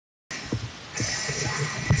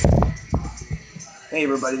Hey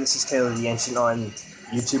everybody, this is Taylor the Ancient on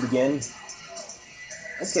YouTube again.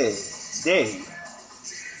 Okay, today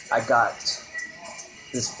I got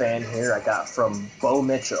this fan here I got from Bo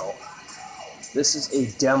Mitchell. This is a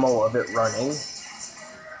demo of it running.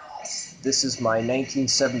 This is my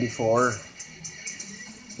 1974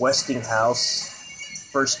 Westinghouse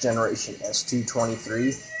first generation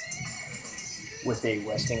S-223 with a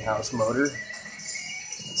Westinghouse motor.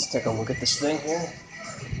 Let's take a look at this thing here.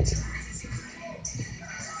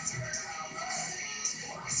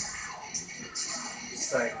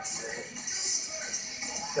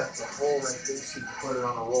 It's got the hole right there so you can put it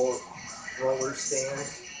on a roller stand.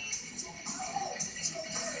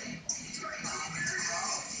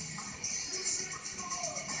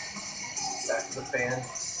 Back to the fan.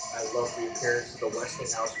 I love the appearance of the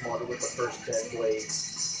Westinghouse motor with the first gen blades.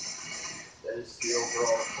 That is the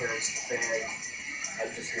overall appearance of the fan. I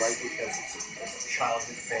just like it because it's a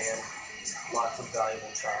childhood fan. Lots of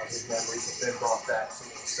valuable childhood memories have been brought back to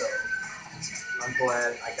me. So I'm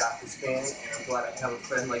glad I got this fan, and I'm glad I have a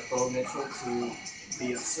friend like Bo Mitchell to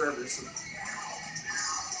be of service.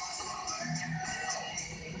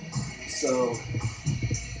 So,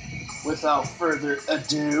 without further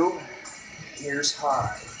ado, here's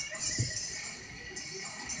high.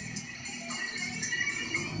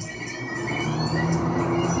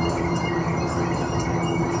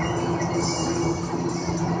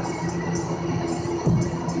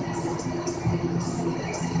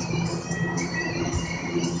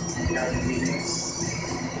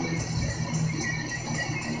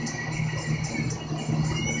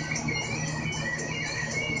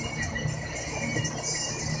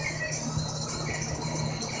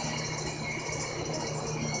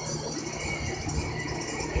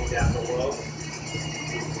 Down below.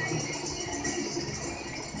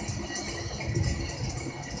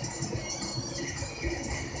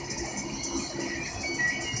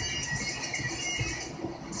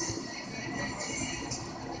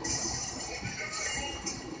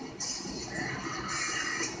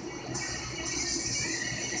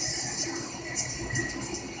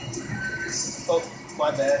 Oh,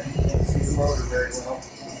 my bad. You can't see the motor very well.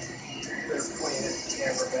 Better point at the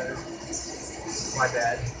camera better. My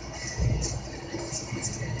bad.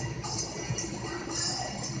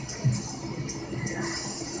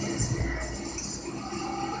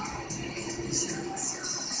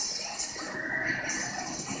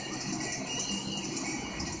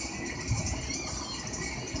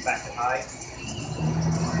 Back to high.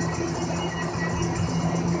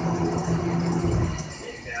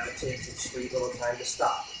 And now it takes its sweet little time to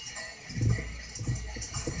stop.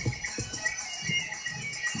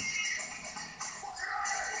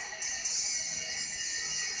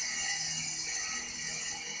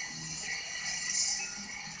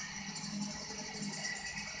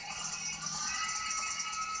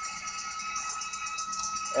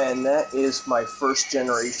 And that is my first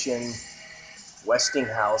generation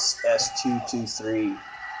Westinghouse S-223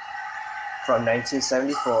 from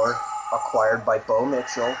 1974, acquired by Bo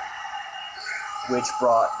Mitchell, which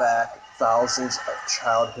brought back thousands of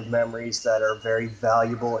childhood memories that are very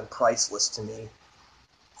valuable and priceless to me.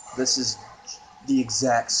 This is the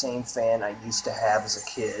exact same fan I used to have as a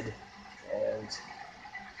kid, and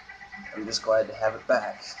I'm just glad to have it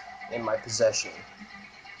back in my possession,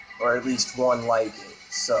 or at least one like it.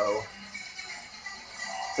 So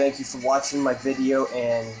thank you for watching my video,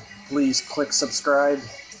 and please click subscribe.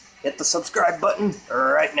 Hit the subscribe button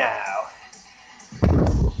right now.